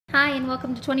Hi and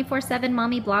welcome to 24/7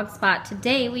 Mommy Blogspot.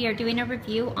 Today we are doing a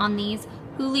review on these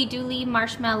Hooly Dooly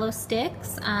marshmallow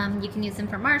sticks. You can use them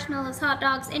for marshmallows, hot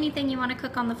dogs, anything you want to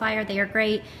cook on the fire. They are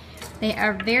great. They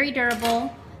are very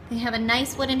durable. They have a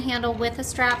nice wooden handle with a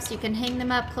strap so you can hang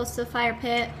them up close to the fire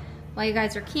pit while you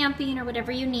guys are camping or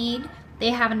whatever you need. They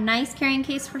have a nice carrying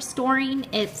case for storing.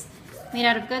 It's made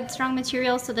out of good strong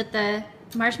material so that the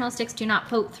marshmallow sticks do not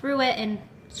poke through it and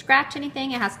scratch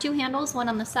anything. It has two handles, one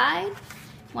on the side,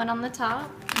 one on the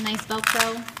top, a nice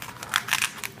Velcro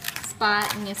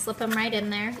spot, and you slip them right in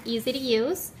there. Easy to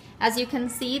use. As you can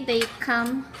see, they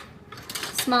come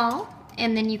small,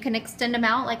 and then you can extend them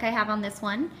out like I have on this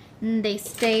one. And they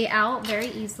stay out very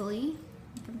easily.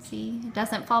 You can see it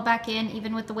doesn't fall back in,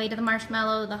 even with the weight of the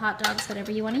marshmallow, the hot dogs,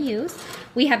 whatever you want to use.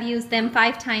 We have used them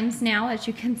 5 times now. As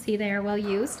you can see, they are well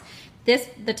used.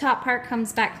 The top part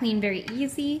comes back clean very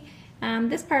easy.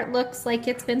 This part looks like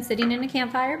it's been sitting in a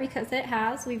campfire because it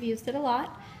has. We've used it a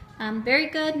lot. Very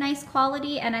good, nice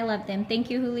quality, and I love them. Thank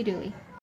you, Hooly Dooly.